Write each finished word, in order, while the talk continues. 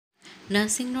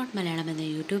Nursing not Malayalam എന്ന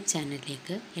YouTube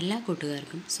ചാനലിലേക്ക് എല്ലാ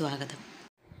കൂട്ടുകാർക്കും സ്വാഗതം.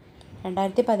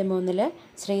 2013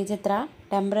 ശ്രീചിത്ര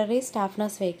ടെമ്പററി സ്റ്റാഫ്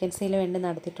നഴ്സ് വേക്കൻസിയിൽ വേണ്ടി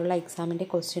നടത്തിയിട്ടുള്ള എക്സാമിൻ്റെ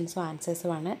ക്വസ്റ്റ്യൻസും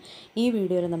ആൻസേഴ്സുമാണ് ഈ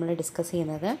വീഡിയോയിൽ നമ്മൾ ഡിസ്കസ്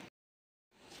ചെയ്യുന്നത്.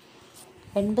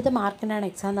 80 മാർക്കിനാണ്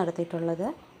എക്സാം നടത്തിയിട്ടുള്ളത്.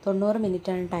 90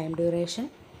 മിനിറ്റാണ് ടൈം ഡ്യൂറേഷൻ.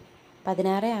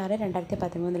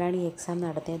 16/6/2013 ഈ എക്സാം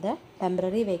നടത്തിയത്.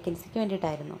 ടെമ്പററി വേക്കൻസിക്ക്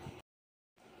വേണ്ടിയിട്ടായിരുന്നു.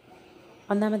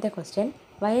 ഒന്നാമത്തെ question,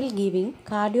 while giving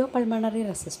cardiopulmonary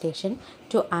resuscitation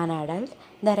to an adult,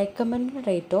 the recommended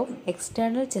rate of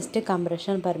external chest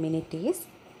compression per minute is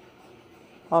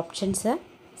options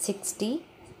 60,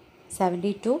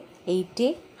 72, 80,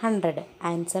 100.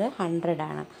 Answer 100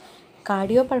 ആണ്.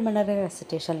 കാർഡിയോപൾമണറി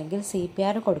റെസിറ്റേഷൻ അല്ലെങ്കിൽ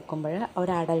CPR കൊടുക്കുമ്പോൾ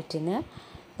ഒരു അഡൽട്ടിന്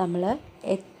നമ്മൾ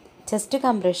chest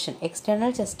compression,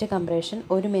 external chest compression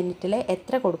ഒരു മിനിറ്റിൽ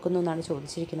എത്ര കൊടുക്കുന്നു എന്നാണ്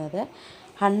ചോദിച്ചിരിക്കുന്നത്.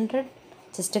 100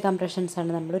 ചെസ്റ്റ് കംപ്രഷൻസ്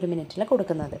ആണ് നമ്മൾ ഒരു മിനിറ്റിൽ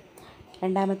കൊടുക്കുന്നത്.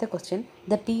 രണ്ടാമത്തെ question,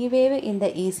 the P wave in the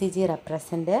ECG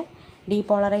represent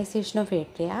depolarisation of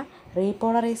atria,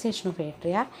 repolarisation of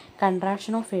atria,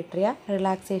 contraction of atria,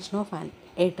 relaxation of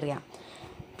atria.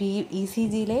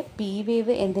 ECGയിലെ P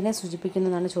wave എന്തിനെ സൂചിപ്പിക്കുന്നു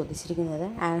എന്നാണ് ചോദിച്ചിരിക്കുന്നത്.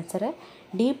 ആൻസർ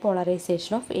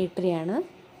ഡീപോളറൈസേഷൻ ഓഫ് ഏട്രിയ ആണ്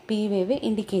പി വേവ്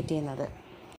ഇൻഡിക്കേറ്റ് ചെയ്യുന്നത്.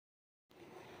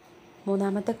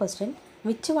 മൂന്നാമത്തെ question,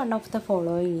 which one of the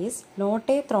following is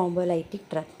not A thrombolytic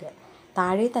drug?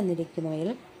 താഴെ തന്നിരിക്കുന്നവയിൽ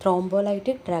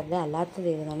thrombolytic drug അല്ലാത്തത്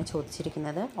ഏതെന്നാണ്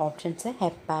ചോദിച്ചിരിക്കുന്നത്. Options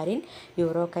heparin,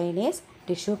 യൂറോകൈനേസ്,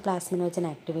 tissue plasminogen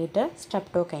activator,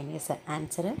 streptokinase.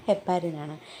 Answer heparin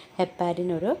ആണ്. ഹെപ്പാരിൻ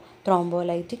ഒരു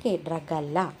ത്രോംബോലൈറ്റിക് ഡ്രഗ്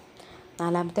അല്ല.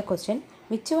 നാലാമത്തെ question,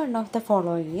 which one of the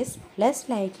following is less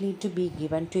likely to be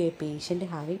given to A patient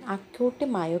having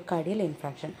acute myocardial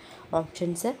infarction?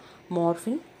 Options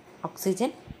morphine,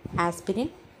 oxygen, aspirin,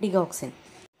 digoxin.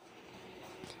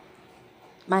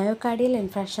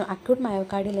 Acute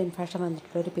myocardial infarction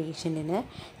വന്നിട്ടുള്ള ഒരു പേഷ്യൻറ്റിന്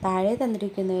താഴെ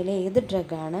തന്നിരിക്കുന്നതിൽ ഏത്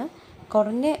ഡ്രഗാണ്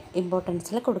കുറഞ്ഞ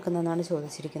ഇമ്പോർട്ടൻസിൽ കൊടുക്കുന്നതെന്നാണ്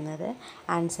ചോദിച്ചിരിക്കുന്നത്.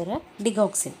 Answer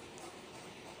digoxin.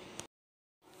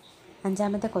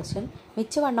 അഞ്ചാമത്തെ question,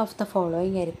 which one of the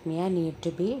following അരിത്മിയ need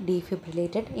to B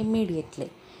ഡീഫിബ്രിലേറ്റഡ് immediately?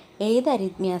 ഏത്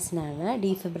അരിത്മിയാസിനാണ്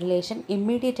defibrillation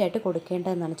immediate ആയിട്ട്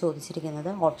കൊടുക്കേണ്ടതെന്നാണ്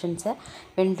ചോദിച്ചിരിക്കുന്നത്. Options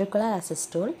ventricular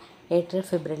അസിസ്റ്റോൾ, atrial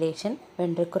fibrillation,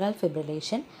 ventricular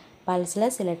fibrillation,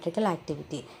 pulseless electrical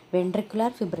activity.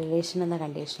 Ventricular fibrillation എന്ന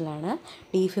കണ്ടീഷനിലാണ്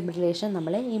ഡീഫിബ്രിലേഷൻ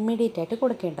നമ്മൾ ഇമ്മീഡിയറ്റ് ആയിട്ട്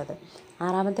കൊടുക്കേണ്ടത്.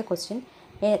 ആറാമത്തെ question,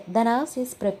 the nurse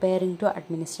is preparing to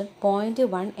administer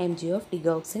 0.1 mg of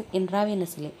digoxin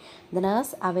ഇൻട്രാവീനസ്ലി. The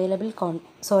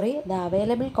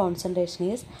available concentration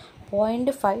is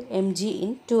 0.5 mg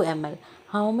in 2 ml.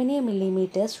 How many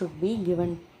millimeters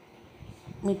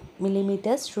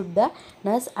should the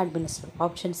nurse administer?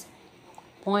 Options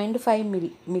 0.5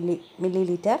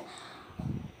 milliliter,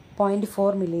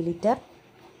 0.4 milliliter,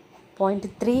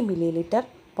 0.3 milliliter,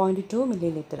 0.2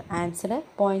 milliliter. Answer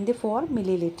 0.4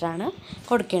 milliliter ആണ്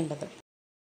കൊടുക്കേണ്ടത്.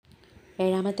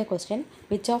 ഏഴാമത്തെ question,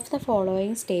 which of the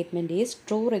following statement is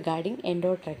true regarding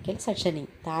endotracheal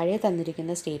സെക്ഷനിങ്? താഴെ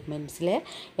തന്നിരിക്കുന്ന സ്റ്റേറ്റ്മെൻറ്റ്സിൽ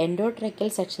endotracheal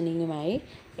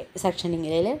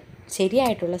സെക്ഷനിങ്ങിൽ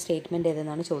ശരിയായിട്ടുള്ള statement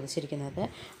ഏതെന്നാണ് ചോദിച്ചിരിക്കുന്നത്.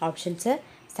 Options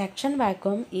section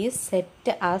vacuum is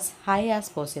set as high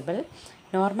as possible,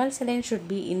 normal saline should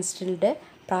be instilled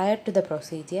prior to the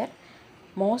procedure,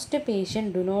 most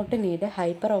patient do not need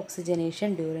hyper oxygenation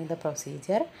during the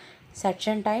procedure,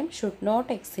 section time should not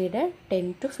exceed 10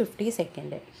 to 50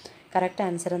 second. Correct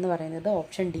answer എന്ന് പറയുന്നത്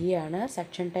option D ആണ്.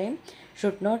 Section time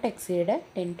should not exceed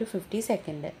 10 to 50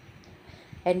 second.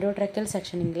 Endotracheal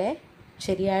സെക്ഷനിങ്ങിലെ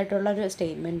ശരിയായിട്ടുള്ളൊരു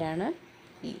സ്റ്റേറ്റ്മെൻറ്റാണ്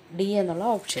D എന്നുള്ള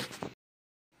option.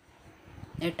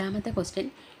 എട്ടാമത്തെ question,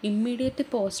 immediate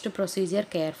post procedure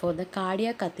care for the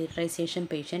cardiac കത്തീഡ്രൈസേഷൻ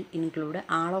patient include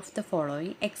all of the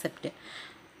following except.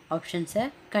 Options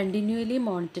continually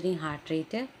monitoring heart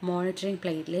rate, monitoring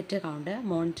platelet count,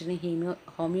 monitoring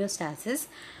homeostasis,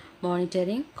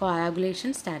 monitoring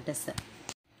coagulation status.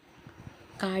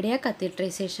 Cardiac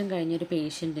കത്തീഡ്രൈസേഷൻ കഴിഞ്ഞൊരു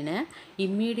പേഷ്യൻറ്റിന്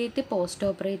immediate post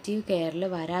operative കെയറിൽ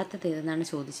വരാത്തത് ഏതെന്നാണ്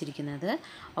ചോദിച്ചിരിക്കുന്നത്.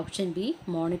 Option B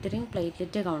monitoring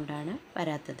platelet കൗണ്ടാണ്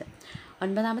വരാത്തത്.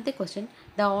 ഒൻപതാമത്തെ question,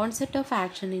 the onset of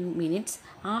action in minutes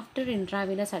after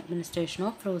intravenous administration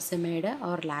of ഫ്രൂസിമൈഡ്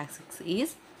or ലാക്സിക്സ്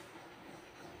is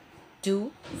 2,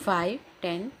 5,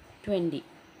 10, 20.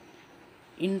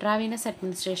 Intravenous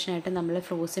അഡ്മിനിസ്ട്രേഷനായിട്ട് നമ്മൾ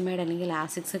ഫ്രൂസിമൈഡ് അല്ലെങ്കിൽ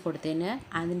Lasix കൊടുത്തതിന്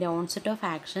അതിൻ്റെ ഓൺസെറ്റ് ഓഫ്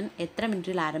ആക്ഷൻ എത്ര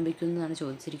മിനിറ്റിൽ ആരംഭിക്കുന്നു എന്നാണ്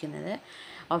ചോദിച്ചിരിക്കുന്നത്.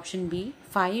 Option B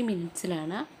 5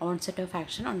 മിനിറ്റ്സിലാണ് onset of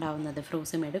action ഉണ്ടാവുന്നത്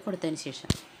ഫ്രൂസിമൈഡ് കൊടുത്തതിന്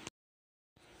ശേഷം.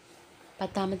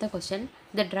 പത്താമത്തെ question,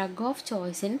 the drug of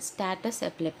choice in status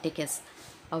എപ്പിലെപ്റ്റിക്കസ്.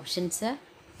 Options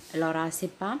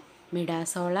ലൊറാസിപ്പാം,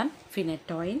 മിഡാസോളം,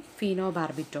 ഫിനറ്റോയിൻ,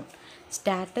 ഫീനോബാർബിറ്റോൺ.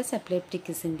 Status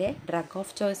എപ്പിലെപ്റ്റിക്കസിൻ്റെ drug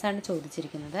of choice ആണ്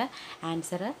ചോദിച്ചിരിക്കുന്നത്.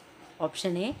 Answer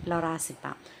option A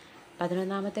ലൊറാസിപ്പാം.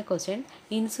 11ാമത്തെ question,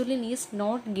 insulin is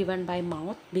not given by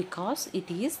mouth because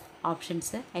it is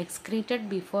options excreted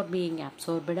before being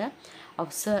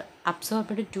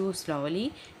absorbed to slowly,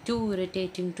 to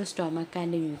irritating to stomach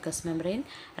and mucus membrane,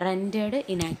 rendered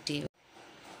inactive.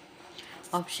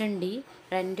 Option D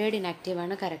rendered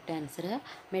ഇനാക്റ്റീവാണ് correct answer.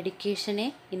 മെഡിക്കേഷനെ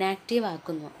inactive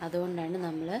ആക്കുന്നു, അതുകൊണ്ടാണ്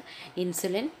നമ്മൾ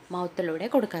insulin മൗത്തിലൂടെ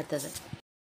കൊടുക്കാത്തത്.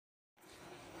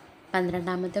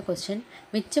 12ാമത്തെ question,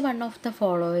 which one of the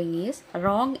following is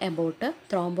wrong about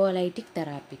thrombolytic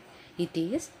therapy? It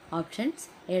is options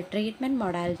A treatment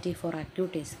modality four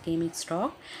acute ischemic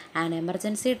stroke, an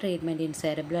emergency treatment in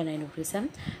cerebral aneurysm,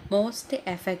 most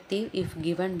effective if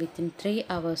given within 3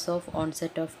 hours of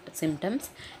onset of symptoms,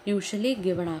 usually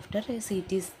given after A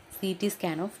CT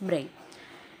scan of brain.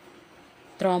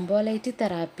 Thrombolytic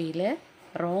തെറാപ്പിയിൽ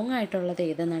wrong ആയിട്ടുള്ളത്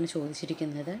ഏതെന്നാണ്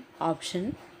ചോദിച്ചിരിക്കുന്നത്. Option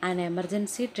an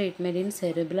emergency treatment in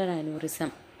cerebral aneurysm.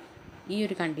 ഈ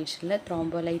ഒരു കണ്ടീഷനിൽ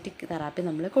thrombolytic therapy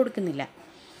നമ്മൾ കൊടുക്കുന്നില്ല.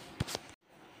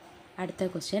 അടുത്ത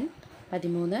question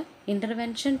 13,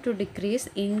 intervention to decrease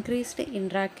increased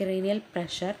intracranial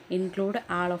pressure include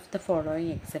all of the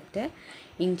following except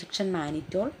injection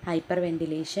mannitol, hyper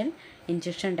ventilation,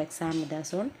 injection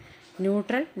ഡെക്സാമെഥാസോൺ,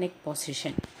 neutral neck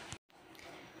position.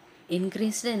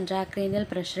 Increased intracranial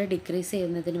pressure decrease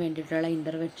ചെയ്യുന്നതിന് വേണ്ടിയിട്ടുള്ള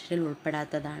ഇൻ്റർവെൻഷനിൽ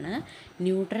ഉൾപ്പെടാത്തതാണ്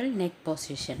neutral neck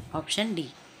position. Option D.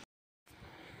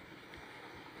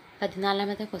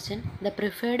 14ാമത്തെ question, the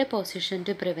preferred position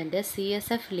to prevent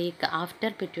CSF leak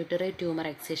after pituitary tumour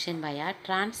excision വയ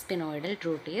ട്രാൻസ്പിനോയിഡൽ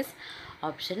root is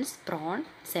options prawn,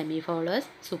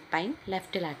 സെമിഫോളേഴ്സ്, supine,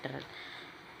 left lateral.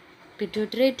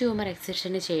 Pituitary tumour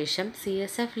എക്സിഷന് ശേഷം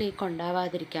CSF leak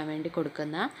ഉണ്ടാവാതിരിക്കാൻ വേണ്ടി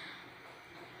കൊടുക്കുന്ന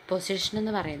position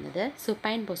എന്ന് പറയുന്നത്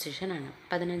supine പൊസിഷനാണ്.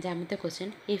 15ാമത്തെ question,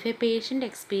 if A patient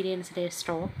experienced A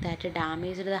stroke that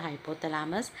damaged the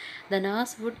hypothalamus, the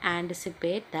nurse would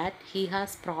anticipate that he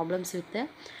has problems with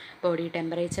body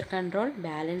temperature control,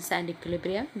 balance and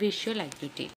equilibrium, visual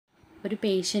acuity. ഒരു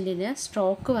പേഷ്യൻറ്റിന്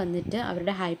stroke വന്നിട്ട്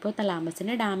അവരുടെ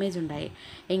ഹൈപ്പോതലാമസിന് damage ഉണ്ടായി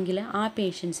എങ്കിൽ ആ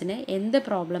പേഷ്യൻസിന് എന്ത്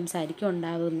problems ആയിരിക്കും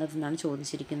ഉണ്ടാകുന്നതെന്നാണ്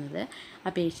ചോദിച്ചിരിക്കുന്നത്.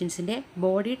 ആ പേഷ്യൻസിൻ്റെ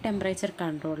ബോഡി ടെമ്പറേച്ചർ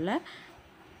കൺട്രോളിൽ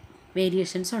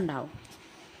വേരിയേഷൻസ് ഉണ്ടാവും.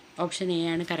 ഓപ്ഷൻ എ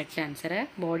ആണ് correct answer,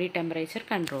 body temperature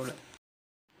control.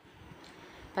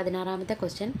 16ാമത്തെ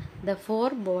question, the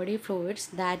 4 body fluids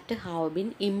that have been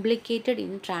implicated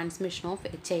in transmission of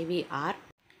HIV R.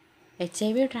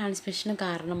 HIV ട്രാൻസ്മിഷന്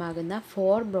കാരണമാകുന്ന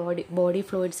 4 ബോഡി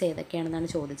ഫ്ലൂയിഡ്സ് ഏതൊക്കെയാണെന്നാണ്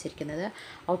ചോദിച്ചിരിക്കുന്നത്.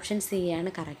 ഓപ്ഷൻ സി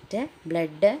ആണ് correct,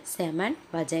 blood, semen,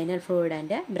 vaginal fluid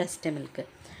and breast milk.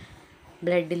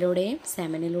 ബ്ലഡിലൂടെയും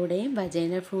സെമനിലൂടെയും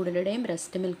vaginal ഫ്ലൂയിഡിലൂടെയും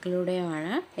breast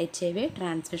മിൽക്കിലൂടെയുമാണ് HIV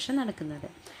transmission നടക്കുന്നത്.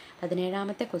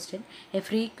 17ാമത്തെ question, A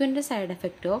frequent side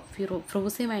effect of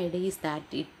ഫ്രൂസിമൈഡ്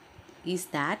is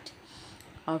that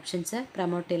options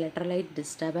promote electrolyte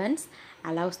disturbance,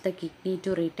 allows the kidney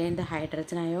to retain the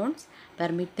hydrogen ions,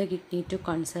 permit the kidney to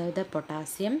conserve the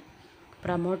potassium,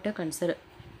 promote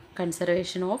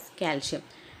conservation of calcium.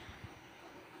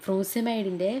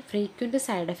 ഫ്രൂസിമൈഡിൻ്റെ frequent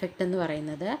side effect എന്ന്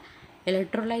പറയുന്നത്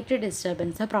electrolyte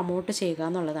disturbance promote ചെയ്യുക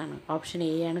എന്നുള്ളതാണ്. Option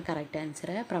A ആണ് correct answer,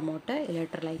 promote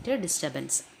electrolyte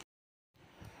disturbance.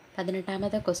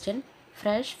 18ാമത്തെ question,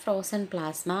 fresh frozen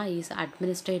plasma is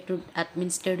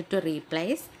administered to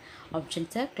replace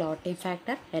options clotting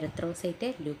factor, erythrocyte,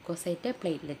 leucocyte,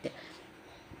 platelet.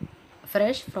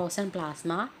 Fresh frozen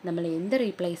plasma നമ്മൾ എന്ത്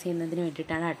replace ചെയ്യുന്നതിന്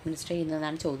വേണ്ടിയിട്ടാണ് administrate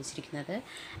ചെയ്യുന്നതെന്നാണ് ചോദിച്ചിരിക്കുന്നത്.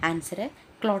 ആൻസർ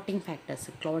ക്ലോട്ടിംഗ്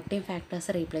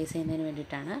ഫാക്ടേഴ്സ് റീപ്ലേസ് ചെയ്യുന്നതിന്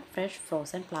വേണ്ടിയിട്ടാണ് ഫ്രഷ്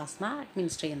ഫ്രോസൺ പ്ലാസ്മ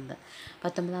അഡ്മിനിസ്റ്റർ ചെയ്യുന്നത്.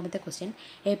 19ാമത്തെ question,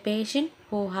 A patient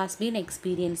who has been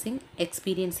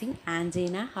experiencing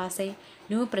angina has A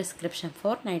new prescription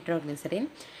four nitroglycerine.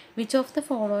 Which of the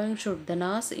following should the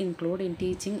nurse include in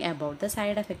teaching about the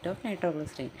side effect of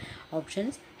nitroglycerine?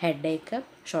 Options head Ek,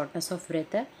 shortness of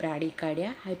breath, bradycardia,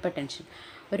 hyper tension.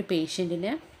 ഒരു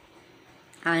പേഷ്യൻറ്റിന്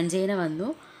angina വന്നു,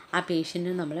 ആ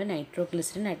പേഷ്യൻറ്റിന് നമ്മൾ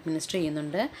nitroglycerine administer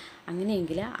ചെയ്യുന്നുണ്ട്.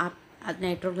 അങ്ങനെയെങ്കിൽ ആ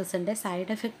നൈട്രോഗ്ലിസറിൻ്റെ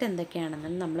side effect എന്തൊക്കെയാണെന്ന്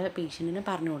നമ്മൾ പേഷ്യൻറ്റിന്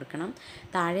പറഞ്ഞു കൊടുക്കണം.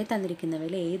 താഴെ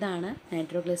തന്നിരിക്കുന്നവയിൽ ഏതാണ്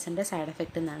നൈട്രോഗ്ലിസറിൻ്റെ സൈഡ്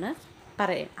എഫക്റ്റ് എന്നാണ്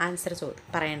ആൻസർ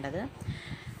പറയേണ്ടത്.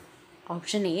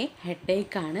 ഓപ്ഷൻ എ ഹെഡ്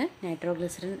ഏക്കാണ്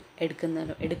നൈട്രോഗ്ലിസറിൻ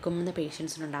എടുക്കുന്ന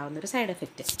പേഷ്യൻസിനുണ്ടാകുന്നൊരു side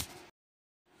effect.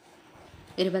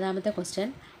 20ാമത്തെ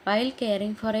question, while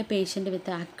caring for A patient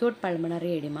with acute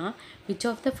pulmonary oedema which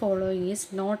of the following is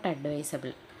not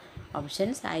advisable?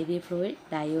 Options IV fluid,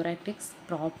 ഡയൂറാറ്റിക്സ്,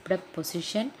 പ്രോപ്ഡ്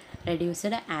position,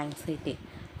 reduced anxiety.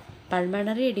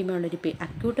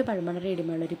 Acute pulmonary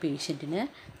എഡിമയുള്ളൊരു പേഷ്യൻറ്റിന്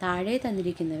താഴെ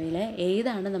തന്നിരിക്കുന്നവയിൽ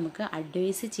ഏതാണ് നമുക്ക്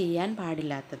advice ചെയ്യാൻ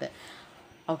പാടില്ലാത്തത്?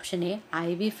 Option A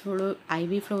I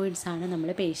V fluids ആണ് നമ്മൾ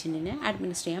പേഷ്യൻറ്റിന്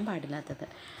administer ചെയ്യാൻ പാടില്ലാത്തത്.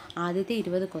 ആദ്യത്തെ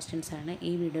 20 ക്വസ്റ്റ്യൻസ് ആണ്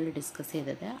ഈ വീഡിയോയിൽ ഡിസ്കസ്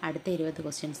ചെയ്തത്. അടുത്ത 20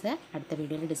 ക്വസ്റ്റ്യൻസ് അടുത്ത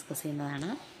വീഡിയോയിൽ ഡിസ്കസ് ചെയ്യുന്നതാണ്.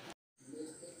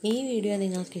 ഈ വീഡിയോ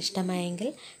നിങ്ങൾക്ക് ഇഷ്ടമായെങ്കിൽ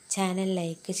ചാനൽ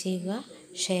ലൈക്ക് ചെയ്യുക,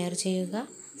 ഷെയർ ചെയ്യുക,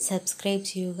 സബ്സ്ക്രൈബ്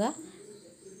ചെയ്യുക.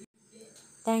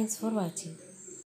 Thanks for watching.